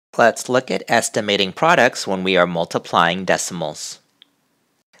Let's look at estimating products when we are multiplying decimals.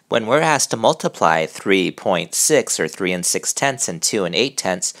 When we're asked to multiply 3.6 or 3 6/10 and 2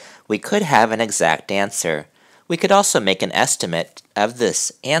 8/10, we could have an exact answer. We could also make an estimate of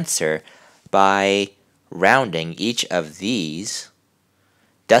this answer by rounding each of these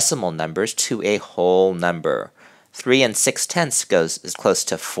decimal numbers to a whole number. 3 6/10 is close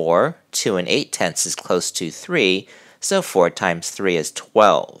to 4, 2 8/10 is close to 3, so 4 times 3 is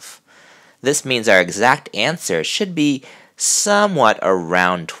 12. This means our exact answer should be somewhat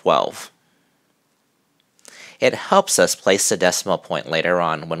around 12. It helps us place the decimal point later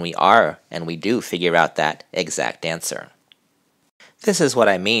on when we do figure out that exact answer. This is what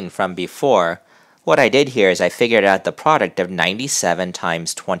I mean from before. What I did here is I figured out the product of 97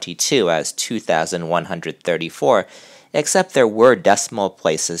 times 22 as 2,134, except there were decimal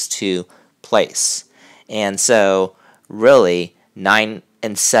places to place. And so, really, 9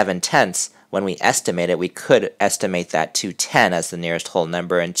 7/10, when we estimate it, we could estimate that to 10 as the nearest whole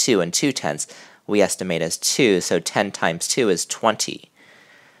number, and 2 2/10 we estimate as 2, so 10 times 2 is 20.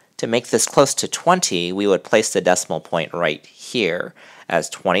 To make this close to 20, we would place the decimal point right here as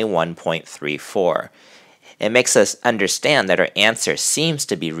 21.34. It makes us understand that our answer seems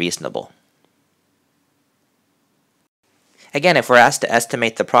to be reasonable. Again, if we're asked to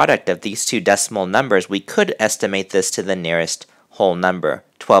estimate the product of these two decimal numbers, we could estimate this to the nearest whole number.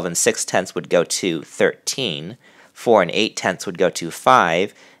 12 6/10 would go to 13, 4 8/10 would go to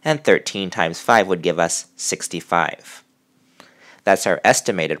 5, and 13 times 5 would give us 65. That's our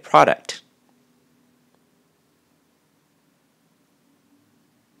estimated product.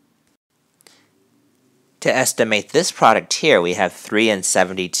 To estimate this product here, we have 3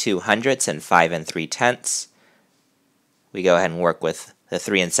 72/100 and 5 3/10. We go ahead and work with the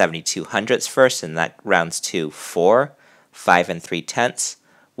 3 72/100 first, and that rounds to 4. 5 3/10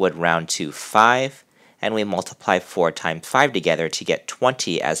 would round to 5, and we multiply 4 times 5 together to get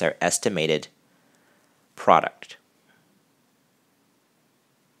 20 as our estimated product.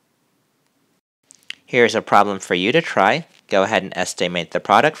 Here's a problem for you to try. Go ahead and estimate the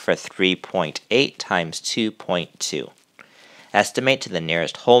product for 3.8 times 2.2. Estimate to the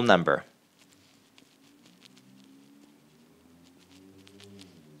nearest whole number.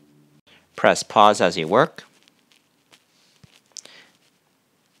 Press pause as you work.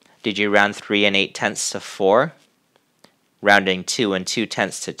 Did you round 3 8/10 to 4? Rounding 2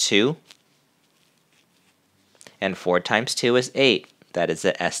 2/10 to 2? And 4 times 2 is 8. That is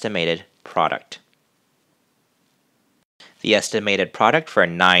the estimated product. The estimated product for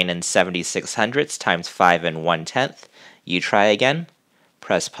 9 76/100 times 5 1/10. You try again.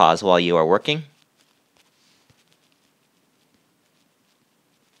 Press pause while you are working.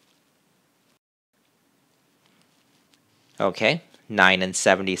 Okay, 9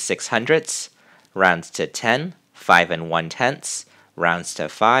 76/100 rounds to 10, 5 1/10 rounds to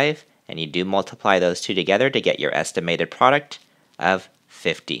 5, and you do multiply those two together to get your estimated product of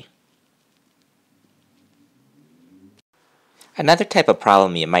 50. Another type of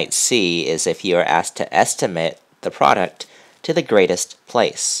problem you might see is if you are asked to estimate the product to the greatest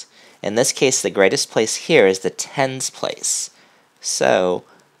place. In this case, the greatest place here is the tens place. So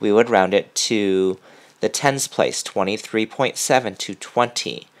we would round it to the tens place, 23.7 to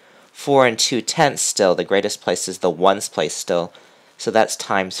 20. 4 2/10 still, the greatest place is the ones place still, so that's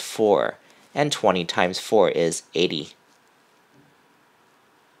times 4, and 20 times 4 is 80.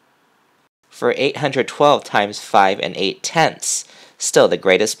 For 812 times 5 8/10, still the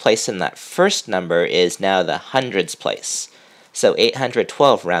greatest place in that first number is now the hundreds place. So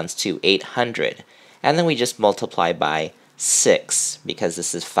 812 rounds to 800, and then we just multiply by 6, because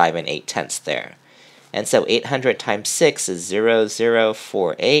this is 5 8/10 there. And so 800 times 6 is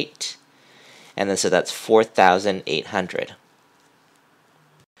 0048, and then so that's 4,800.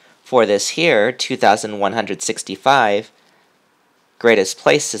 For this here, 2,165, greatest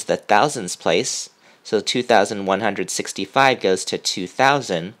place is the thousands place, so 2,165 goes to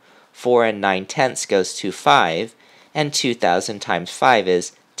 2,000, 4 9/10 goes to 5, and 2,000 times 5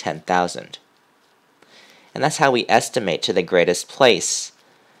 is 10,000. And that's how we estimate to the greatest place.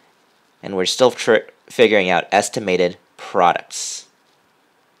 And we're still figuring out estimated products.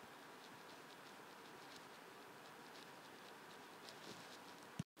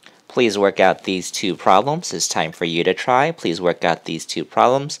 Please work out these two problems. It's time for you to try. Please work out these two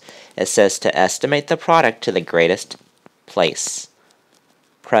problems. It says to estimate the product to the greatest place.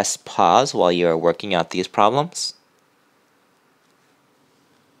 Press pause while you are working out these problems.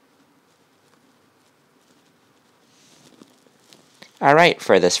 Alright,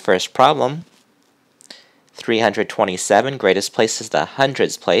 for this first problem, 327, greatest place is the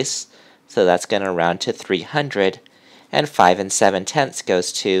hundreds place, so that's going to round to 300. And 5 and 7/10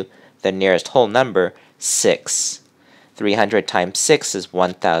 goes to the nearest whole number, 6. 300 times 6 is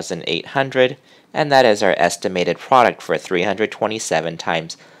 1,800, and that is our estimated product for 327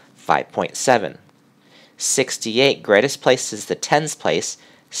 times 5.7. 68, greatest place is the tens place.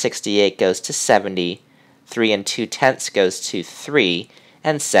 68 goes to 70. 3 and 2/10 goes to 3,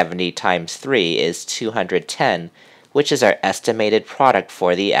 and 70 times 3 is 210, which is our estimated product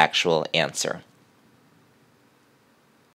for the actual answer.